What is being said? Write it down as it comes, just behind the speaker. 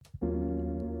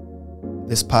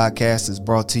This podcast is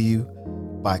brought to you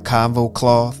by Convo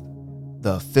Cloth,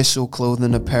 the official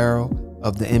clothing apparel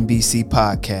of the NBC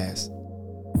podcast.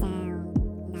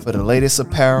 For the latest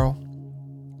apparel,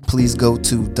 please go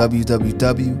to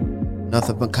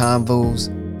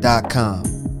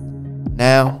www.nothingButConvos.com.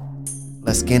 Now,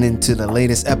 let's get into the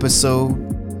latest episode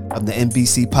of the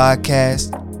NBC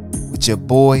podcast with your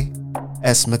boy,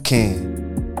 S. McCann.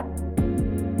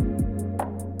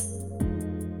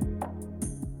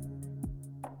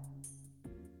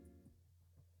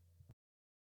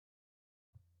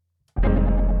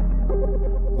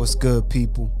 What's good,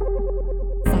 people?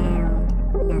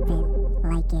 Nothing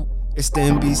like it. It's the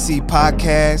NBC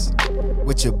podcast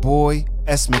with your boy,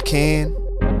 S. McCann.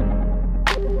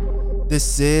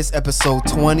 This is episode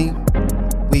 20,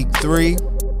 week 3,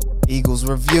 Eagles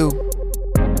review.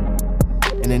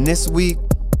 And in this week,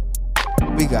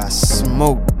 we got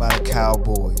smoked by the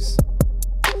Cowboys.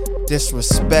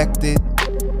 Disrespected,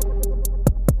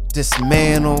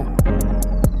 dismantled,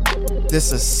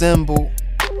 disassembled,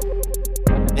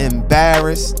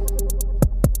 embarrassed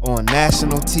on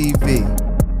national TV,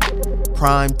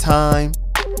 prime time,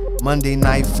 Monday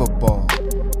Night Football.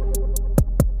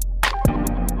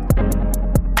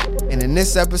 And in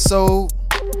this episode,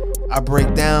 I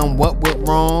break down what went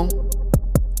wrong,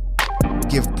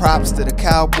 give props to the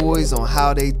Cowboys on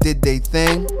how they did their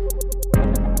thing,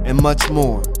 and much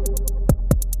more.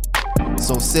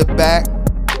 So sit back,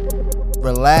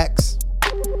 relax.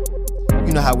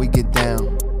 You know how we get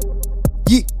down.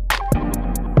 Yeah.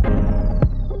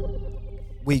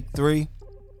 Week 3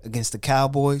 against the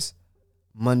Cowboys,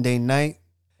 Monday night.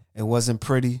 It wasn't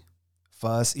pretty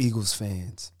for us Eagles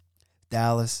fans.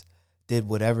 Dallas did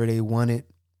whatever they wanted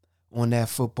on that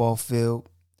football field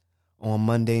on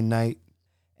Monday night,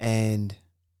 and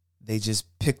they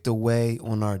just picked away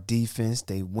on our defense.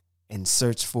 They went and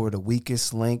searched for the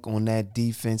weakest link on that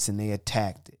defense, and they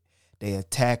attacked it. They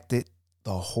attacked it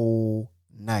the whole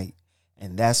night.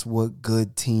 And that's what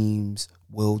good teams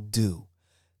will do.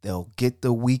 They'll get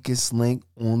the weakest link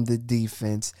on the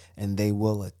defense and they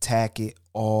will attack it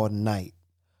all night.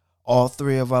 All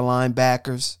three of our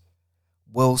linebackers,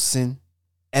 Wilson,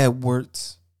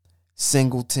 Edwards,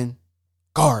 Singleton,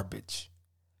 garbage.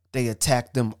 They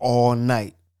attacked them all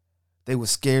night. They were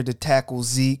scared to tackle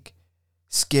Zeke,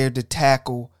 scared to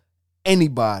tackle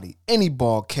anybody, any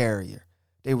ball carrier.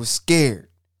 They were scared.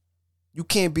 You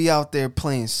can't be out there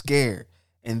playing scared.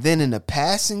 And then in the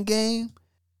passing game,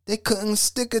 they couldn't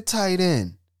stick a tight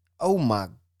end. Oh my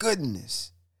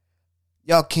goodness.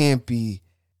 Y'all can't be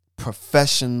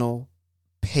professional,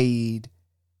 paid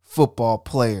football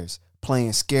players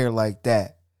playing scared like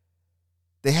that.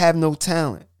 They have no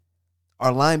talent.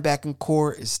 Our linebacking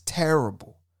core is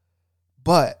terrible.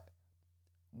 But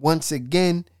once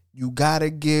again, you gotta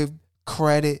give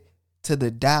credit to the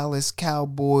Dallas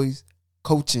Cowboys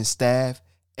coaching staff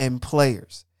and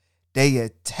players. They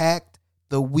attacked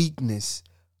the weakness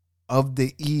of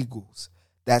the Eagles.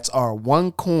 That's our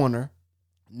one corner,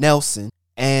 Nelson,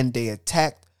 and they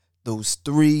attacked those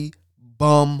 3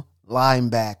 bum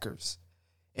linebackers.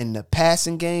 In the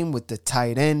passing game with the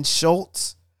tight end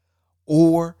Schultz,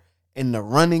 or in the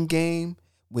running game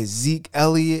with Zeke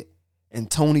Elliott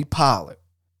and Tony Pollard.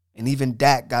 And even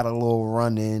Dak got a little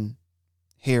run in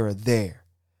here or there.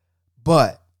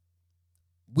 But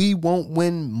we won't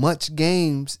win much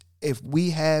games if we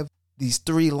have these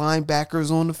 3 linebackers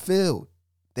on the field.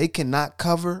 They cannot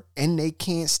cover and they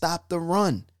can't stop the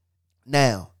run.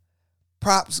 Now,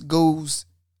 props goes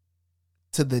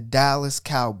to the Dallas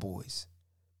Cowboys.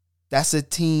 That's a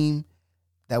team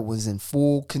that was in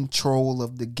full control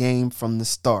of the game from the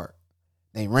start.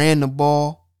 They ran the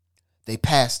ball, they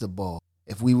passed the ball.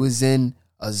 If we was in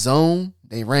a zone,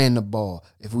 they ran the ball.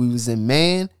 If we was in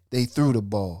man, they threw the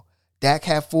ball. Dak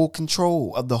had full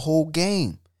control of the whole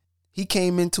game. He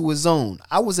came into his own.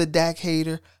 I was a Dak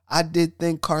hater. I did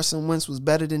think Carson Wentz was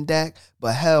better than Dak,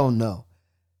 but hell no.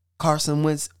 Carson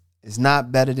Wentz is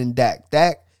not better than Dak.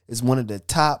 Dak is one of the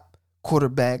top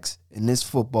quarterbacks in this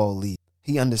football league.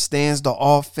 He understands the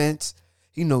offense.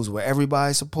 He knows where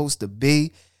everybody's supposed to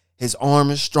be. His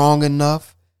arm is strong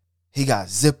enough. He got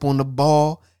zip on the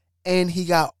ball, and he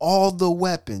got all the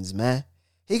weapons, man.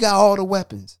 He got all the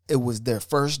weapons. It was their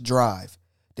first drive.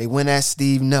 They went at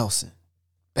Steve Nelson.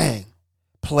 Bang.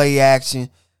 Play action.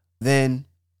 Then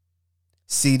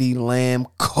CeeDee Lamb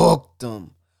cooked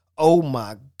him. Oh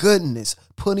my goodness.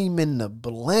 Put him in the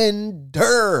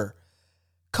blender.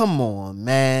 Come on,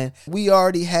 man. We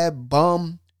already had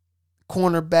bum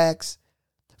cornerbacks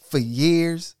for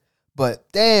years. But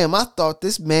damn, I thought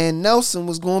this man Nelson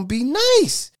was going to be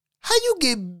nice. How you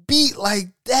get beat like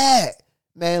that?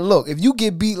 Man, look, if you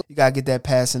get beat, you got to get that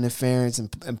pass interference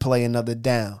and play another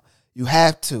down. You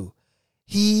have to.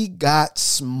 He got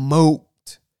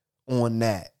smoked on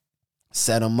that.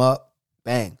 Set him up.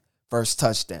 Bang. First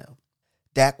touchdown.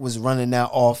 Dak was running that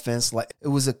offense like it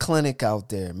was a clinic out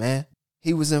there, man.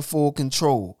 He was in full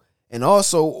control. And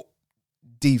also,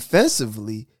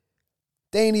 defensively,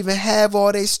 they ain't even have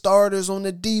all their starters on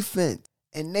the defense.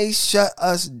 And they shut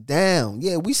us down.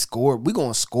 Yeah, we scored. We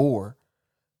going to score.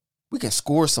 We can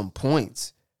score some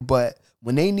points. But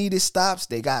when they needed stops,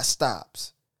 they got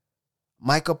stops.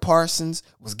 Micah Parsons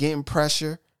was getting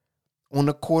pressure on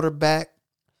the quarterback.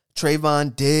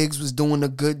 Trayvon Diggs was doing a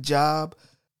good job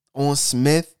on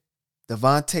Smith.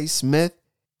 Devontae Smith.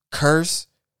 Curse,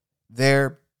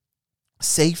 their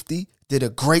safety, did a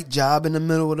great job in the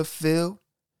middle of the field.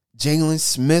 Jalen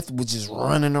Smith was just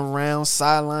running around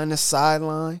sideline to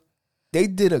sideline. They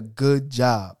did a good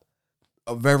job,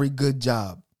 a very good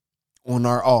job on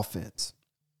our offense.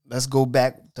 Let's go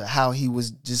back to how he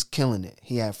was just killing it.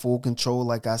 He had full control,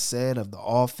 like I said, of the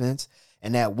offense.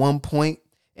 And at one point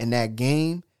in that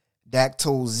game, Dak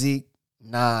told Zeke,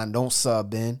 nah, don't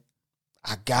sub in.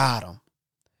 I got him.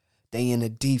 They in a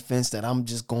defense that I'm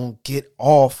just going to get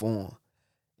off on.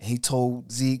 And he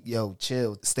told Zeke, yo,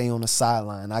 chill, stay on the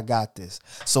sideline. I got this.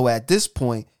 So at this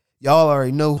point, y'all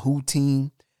already know who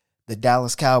team the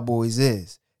Dallas Cowboys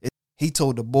is. He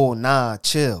told the boy, nah,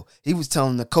 chill. He was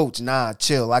telling the coach, nah,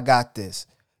 chill, I got this.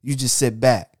 You just sit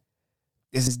back.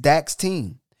 This is Dak's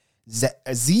team.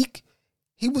 Zeke,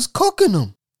 he was cooking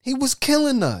them. He was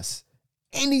killing us.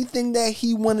 Anything that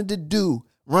he wanted to do,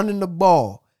 running the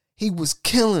ball, he was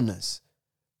killing us.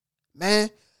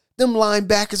 Man, them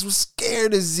linebackers were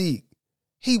scared of Zeke.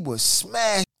 He was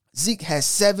smashed. Zeke had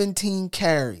 17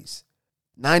 carries,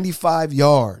 95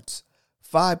 yards,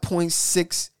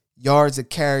 5.6 yards a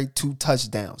carry, 2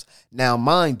 touchdowns. Now,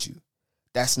 mind you,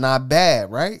 that's not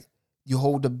bad, right? You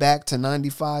hold the back to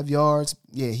 95 yards.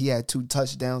 Yeah, he had 2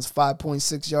 touchdowns,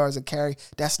 5.6 yards a carry.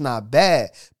 That's not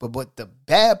bad. But the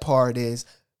bad part is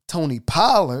Tony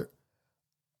Pollard,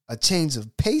 a change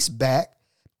of pace back,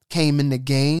 came in the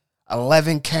game,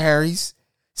 11 carries,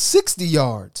 60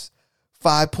 yards,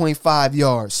 5.5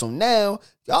 yards. So now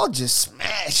y'all just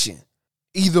smashing.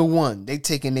 Either one, they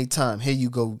taking their time. Here you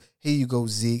go,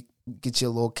 Zeke. Get your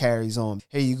little carries on.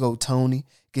 Here you go, Tony.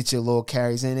 Get your little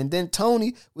carries in. And then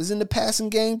Tony was in the passing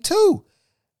game too.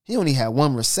 He only had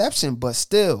 1 reception, but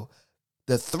still,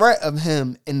 the threat of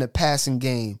him in the passing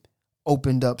game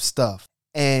opened up stuff.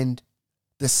 And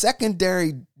the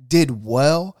secondary did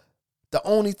well. The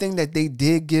only thing that they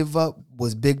did give up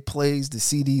was big plays to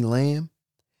CeeDee Lamb.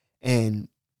 And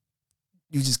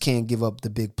you just can't give up the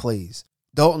big plays.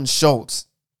 Dalton Schultz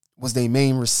was their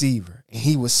main receiver, and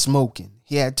he was smoking.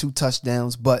 He had 2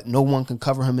 touchdowns, but no one can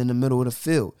cover him in the middle of the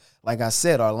field. Like I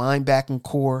said, our linebacking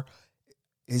core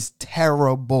is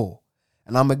terrible.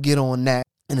 And I'm going to get on that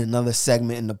in another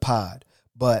segment in the pod.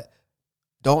 But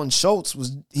Dalton Schultz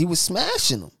was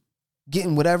smashing them,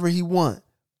 getting whatever he want.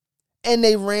 And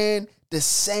they ran the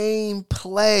same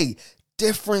play,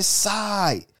 different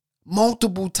side,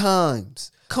 multiple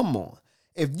times. Come on.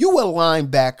 If you a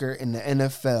linebacker in the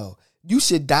NFL, you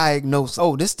should diagnose,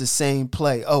 oh, this the same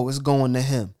play. Oh, it's going to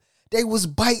him. They was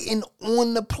biting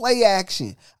on the play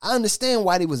action. I understand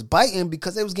why they was biting,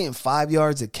 because they was getting 5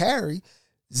 yards a carry.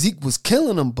 Zeke was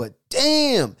killing them, but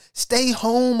damn, stay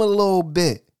home a little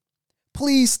bit.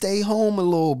 Please stay home a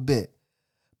little bit.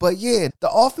 But yeah,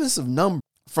 the offensive number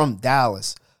from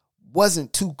Dallas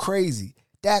wasn't too crazy.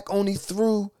 Dak only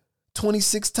threw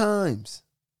 26 times.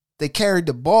 They carried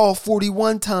the ball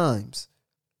 41 times.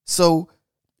 So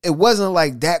it wasn't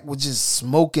like Dak was just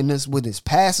smoking us with his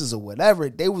passes or whatever.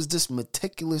 They was just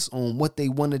meticulous on what they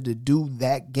wanted to do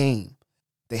that game.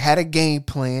 They had a game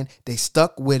plan. They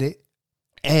stuck with it,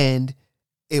 and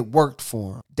it worked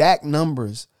for him. Dak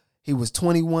numbers, he was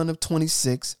 21 of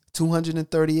 26,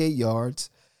 238 yards.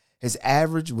 His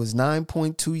average was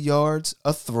 9.2 yards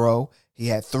a throw. He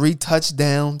had 3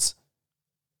 touchdowns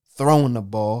throwing the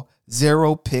ball,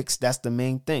 0 picks. That's the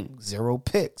main thing, 0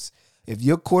 picks. If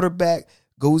your quarterback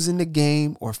goes in the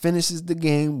game or finishes the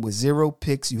game with 0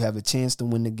 picks, you have a chance to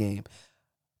win the game.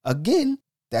 Again,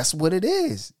 that's what it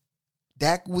is.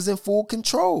 Dak was in full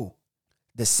control.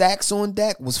 The sacks on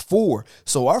Dak was 4.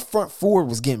 So our front 4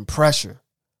 was getting pressure,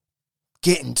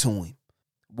 getting to him.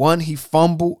 1, he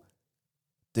fumbled.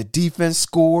 The defense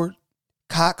scored.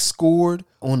 Cox scored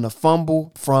on the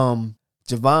fumble from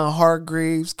Javon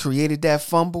Hargraves, created that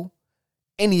fumble.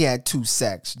 And he had 2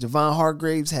 sacks. Javon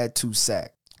Hargraves had 2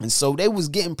 sacks. And so they was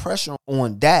getting pressure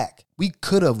on Dak. We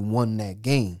could have won that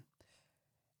game.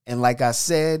 And like I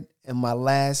said in my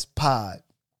last pod,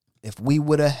 If we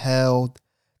would have held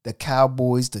the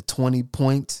Cowboys to 20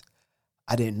 points,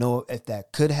 I didn't know if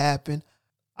that could happen.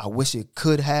 I wish it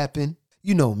could happen.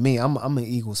 You know me, I'm an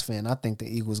Eagles fan. I think the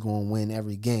Eagles going to win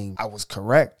every game. I was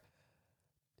correct,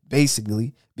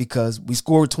 basically, because we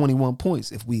scored 21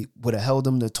 points. If we would have held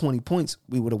them to 20 points,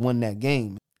 we would have won that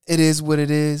game. It is what it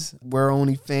is. We're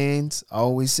only fans. I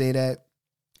always say that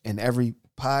in every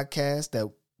podcast,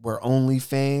 that we're only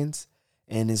fans,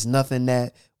 and there's nothing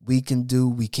that we can do.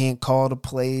 We can't call the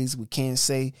plays. We can't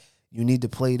say you need to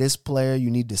play this player,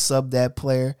 you need to sub that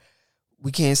player.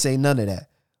 We can't say none of that.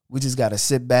 We just got to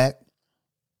sit back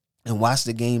and watch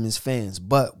the game as fans.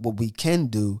 But what we can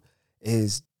do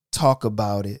is talk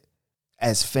about it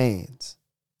as fans,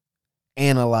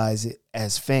 analyze it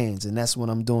as fans, and that's what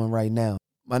I'm doing right now.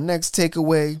 My next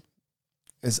takeaway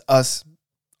is us,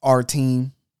 our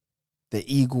team, the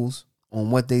Eagles, on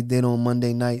what they did on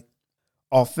Monday night.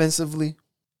 Offensively,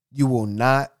 you will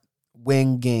not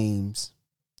win games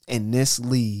in this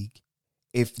league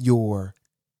if your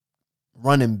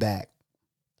running back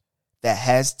that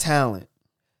has talent,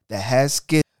 that has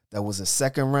skill, that was a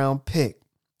second-round pick,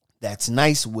 that's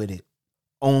nice with it,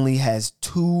 only has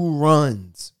 2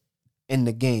 runs in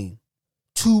the game,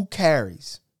 2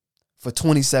 carries for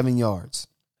 27 yards.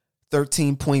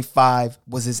 13.5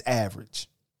 was his average.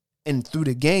 And through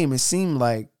the game, it seemed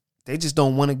like they just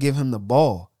don't want to give him the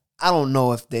ball. I don't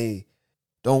know if they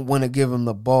don't want to give him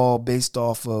the ball based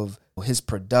off of his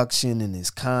production and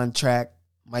his contract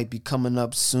might be coming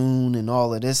up soon and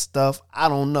all of this stuff. I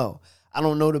don't know. I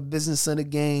don't know the business of the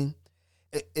game.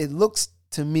 It looks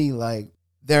to me like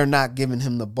they're not giving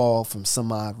him the ball from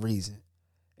some odd reason.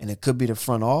 And it could be the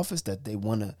front office that they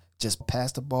want to just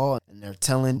pass the ball, and they're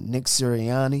telling Nick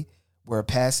Sirianni, we're a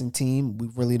passing team, we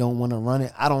really don't want to run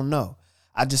it. I don't know.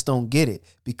 I just don't get it,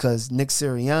 because Nick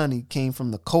Sirianni came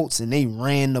from the Colts and they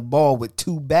ran the ball with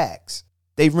 2 backs.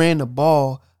 They ran the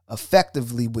ball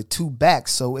effectively with 2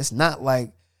 backs, so it's not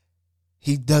like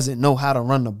he doesn't know how to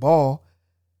run the ball.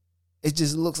 It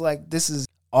just looks like this is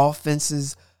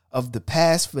offenses of the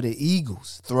past for the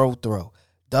Eagles. Throw.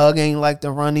 Doug ain't like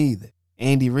to run either.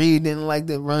 Andy Reid didn't like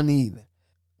to run either.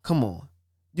 Come on.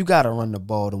 You got to run the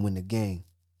ball to win the game.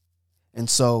 And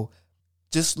so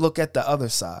just look at the other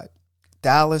side.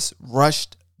 Dallas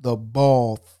rushed the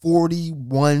ball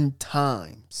 41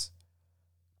 times,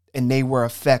 and they were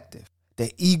effective.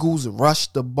 The Eagles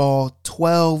rushed the ball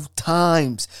 12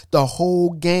 times the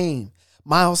whole game.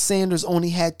 Miles Sanders only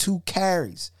had 2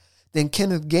 carries. Then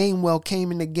Kenneth Gainwell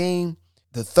came in the game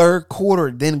the third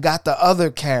quarter, then got the other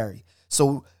carry.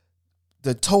 So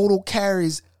the total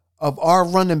carries of our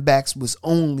running backs was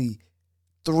only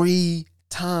 3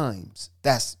 times.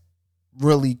 That's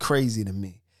really crazy to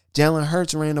me. Jalen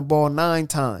Hurts ran the ball 9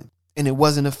 times, and it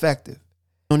wasn't effective.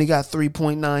 Only got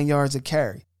 3.9 yards a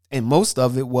carry. And most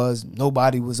of it was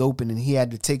nobody was open, and he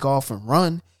had to take off and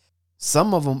run.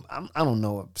 Some of them, I don't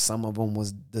know if some of them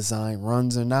was designed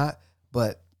runs or not,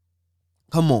 but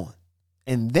come on.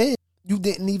 And then you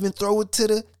didn't even throw it to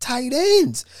the tight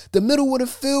ends. The middle of the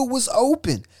field was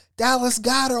open. Dallas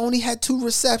Goedert only had 2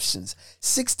 receptions,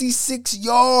 66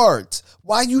 yards.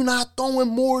 Why you not throwing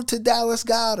more to Dallas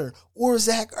Goedert or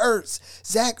Zach Ertz?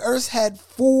 Zach Ertz had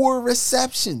 4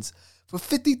 receptions for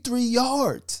 53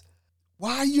 yards.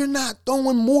 Why you're not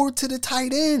throwing more to the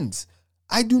tight ends?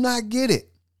 I do not get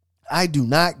it.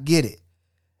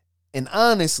 And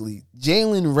honestly,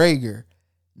 Jalen Reagor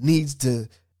needs to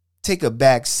take a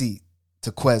back seat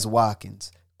to Quez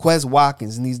Watkins. Quez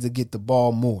Watkins needs to get the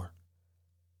ball more.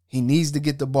 He needs to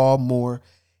get the ball more.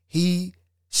 He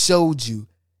showed you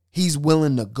he's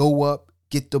willing to go up,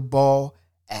 get the ball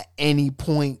at any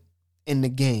point in the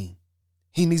game.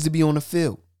 He needs to be on the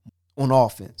field on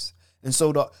offense. And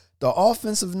so the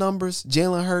offensive numbers,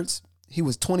 Jalen Hurts, he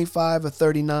was 25 of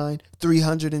 39,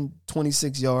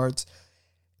 326 yards,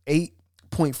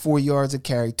 8.4 yards a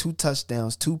carry, 2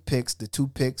 touchdowns, 2 picks. The 2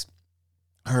 picks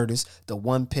hurt us. The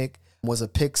 1 pick was a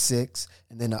pick 6,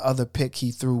 and then the other pick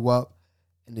he threw up,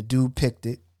 and the dude picked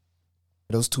it.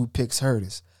 Those 2 picks hurt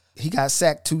us. He got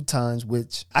sacked 2 times,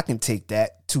 which I can take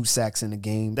that. 2 sacks in the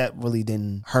game. That really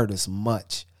didn't hurt us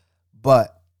much.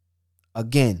 But,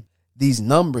 again, these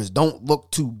numbers don't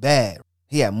look too bad.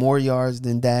 He had more yards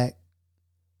than Dak.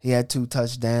 He had 2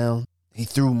 touchdowns. He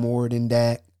threw more than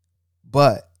Dak.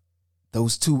 But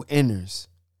those 2 inners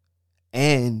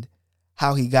and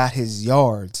how he got his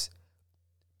yards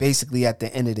basically at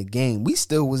the end of the game. We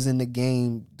still was in the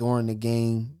game during the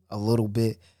game a little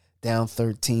bit, down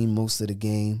 13 most of the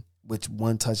game, which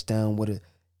 1 touchdown would have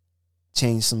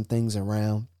changed some things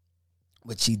around,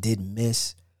 which he did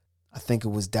miss. I think it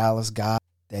was Dallas Goedert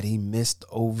that he missed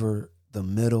over the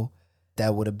middle.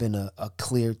 that would have been a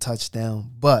clear touchdown.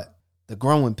 But the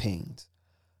growing pains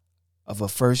of a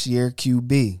first-year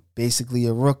QB, basically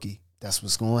a rookie, that's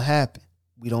what's going to happen.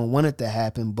 We don't want it to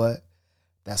happen, but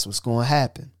that's what's going to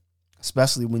happen,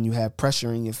 especially when you have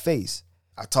pressure in your face.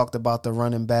 I talked about the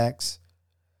running backs,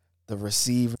 the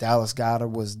receiver. Dallas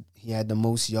Goedert he had the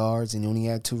most yards and he only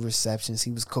had 2 receptions. He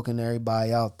was cooking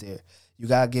everybody out there. You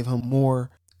got to give him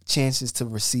more chances to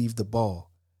receive the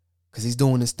ball because he's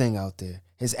doing his thing out there.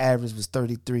 His average was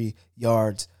 33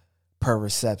 yards per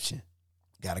reception.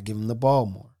 Got to give him the ball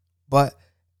more. But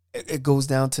it goes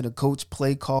down to the coach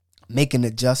play call, making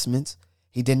adjustments.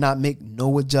 He did not make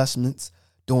no adjustments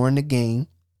during the game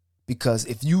because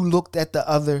if you looked at the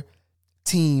other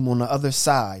team on the other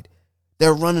side,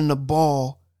 they're running the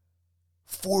ball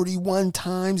 41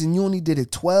 times and you only did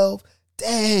it 12.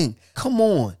 Dang, come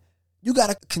on. You got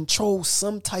to control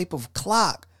some type of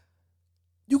clock.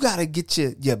 You got to get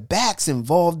your backs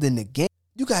involved in the game.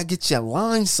 You got to get your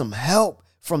line some help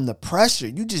from the pressure.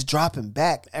 You just dropping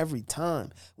back every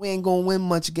time. We ain't going to win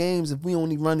much games if we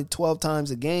only run it 12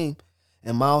 times a game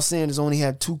and Miles Sanders only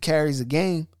have 2 carries a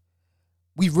game.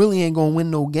 We really ain't going to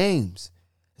win no games.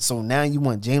 So now you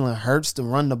want Jalen Hurts to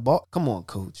run the ball? Come on,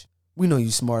 coach. We know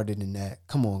you smarter than that.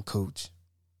 Come on, coach.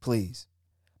 Please.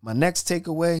 My next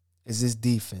takeaway is this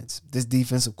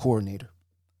defensive coordinator.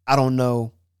 I don't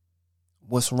know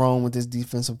what's wrong with this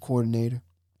defensive coordinator.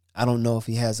 I don't know if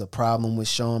he has a problem with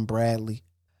Sean Bradley.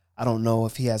 I don't know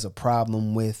if he has a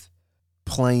problem with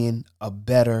playing a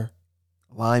better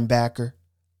linebacker,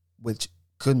 which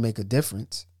could make a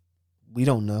difference. We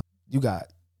don't know. You got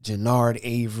Jannard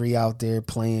Avery out there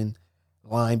playing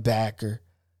linebacker.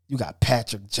 You got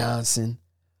Patrick Johnson,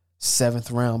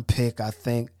 7th round pick, I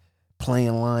think,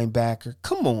 playing linebacker.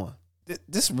 Come on.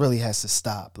 This really has to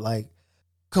stop. Like,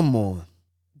 come on,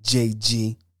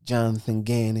 JG, Jonathan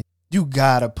Gannon. You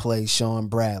got to play Sean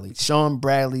Bradley. Sean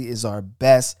Bradley is our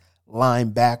best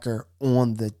linebacker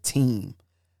on the team.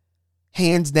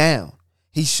 Hands down.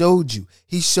 He showed you.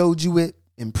 He showed you it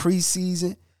in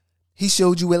preseason. He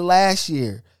showed you it last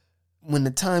year. When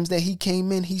the times that he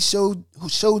came in, he showed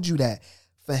you that.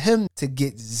 For him to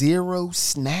get 0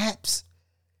 snaps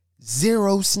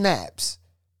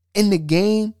in the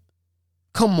game,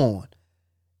 come on.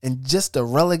 And just to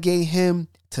relegate him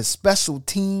to special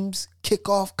teams,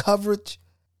 kickoff coverage,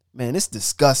 man, it's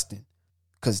disgusting.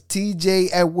 Because TJ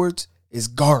Edwards is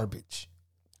garbage.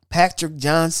 Patrick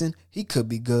Johnson, he could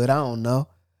be good, I don't know.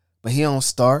 But he don't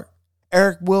start.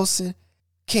 Eric Wilson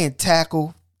can't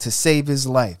tackle to save his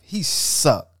life. He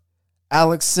sucked.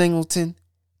 Alex Singleton,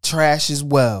 trash as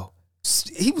well.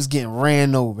 He was getting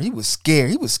ran over. He was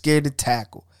scared. He was scared to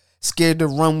tackle. Scared to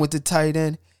run with the tight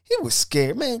end. He was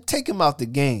scared. Man, take him out the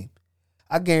game.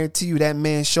 I guarantee you that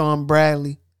man, Sean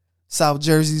Bradley, South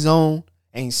Jersey's own,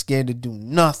 ain't scared to do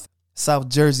nothing. South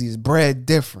Jersey is bred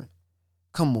different.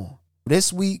 Come on.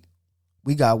 This week,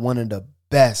 we got one of the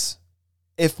best,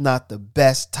 if not the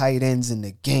best tight ends in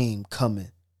the game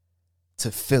coming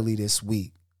to Philly this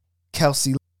week.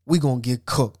 Kelsey, we gonna get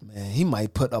cooked, man. He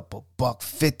might put up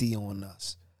 $150 on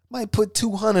us. Might put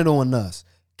 200 on us.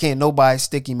 Can't nobody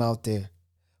stick him out there.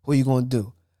 What you gonna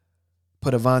do?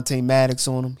 Put Avonte Maddox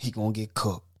on him? He gonna get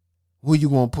cooked. Who you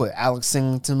gonna put? Alex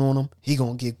Singleton on him? He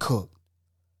gonna get cooked.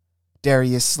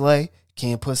 Darius Slay?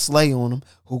 Can't put Slay on him.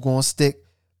 Who gonna stick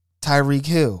Tyreek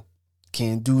Hill?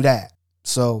 Can't do that.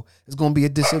 So it's gonna be a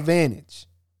disadvantage.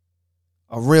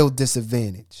 A real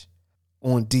disadvantage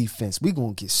on defense. We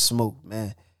gonna get smoked,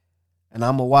 man. And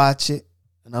I'm going to watch it,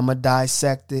 and I'm going to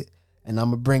dissect it, and I'm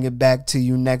going to bring it back to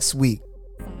you next week.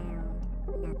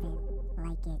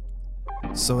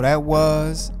 So that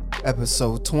was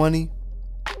episode 20,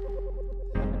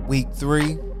 week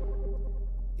 3,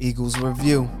 Eagles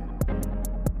review.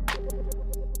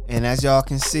 And as y'all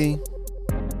can see,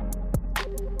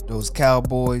 those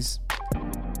Cowboys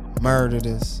murdered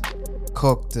us,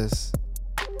 cooked us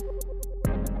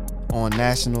on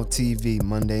national TV,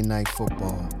 Monday Night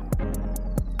Football.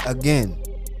 Again,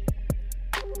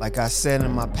 like I said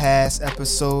in my past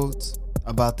episodes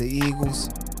about the Eagles,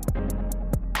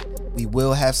 we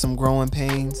will have some growing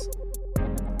pains.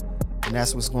 And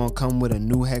that's what's going to come with a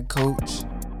new head coach,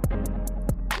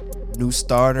 new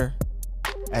starter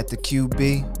at the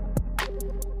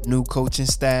QB, new coaching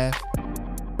staff.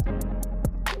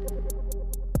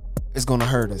 It's going to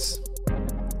hurt us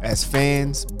as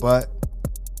fans, but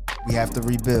we have to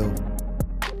rebuild.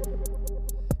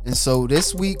 And so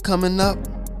this week coming up,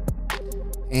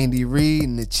 Andy Reid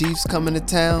and the Chiefs coming to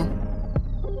town.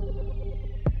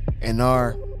 And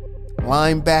our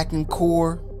linebacking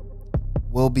core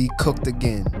will be cooked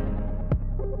again.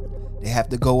 They have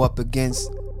to go up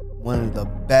against one of the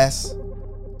best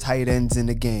tight ends in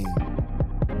the game.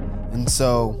 And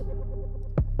so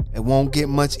it won't get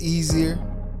much easier.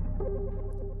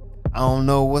 I don't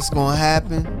know what's going to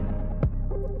happen.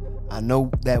 I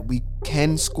know that we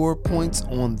can score points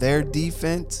on their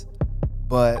defense,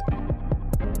 but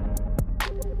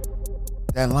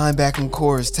that linebacking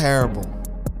core is terrible.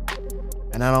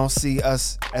 And I don't see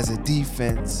us as a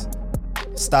defense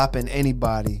stopping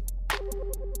anybody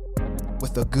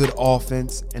with a good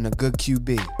offense and a good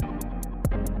QB.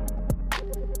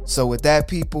 So with that,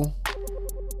 people,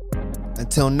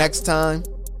 until next time,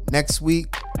 next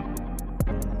week,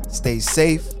 stay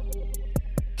safe,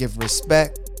 give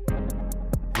respect,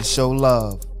 and show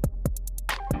love.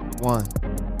 1.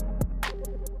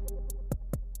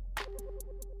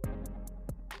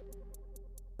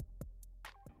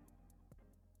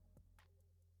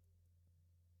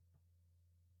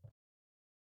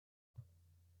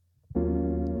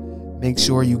 Make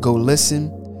sure you go listen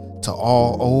to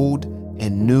all old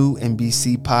and new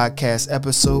NBC podcast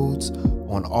episodes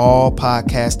on all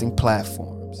podcasting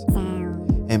platforms.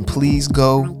 And please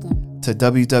go to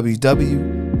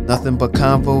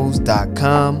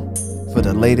www.nothingbutconvos.com for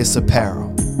the latest apparel.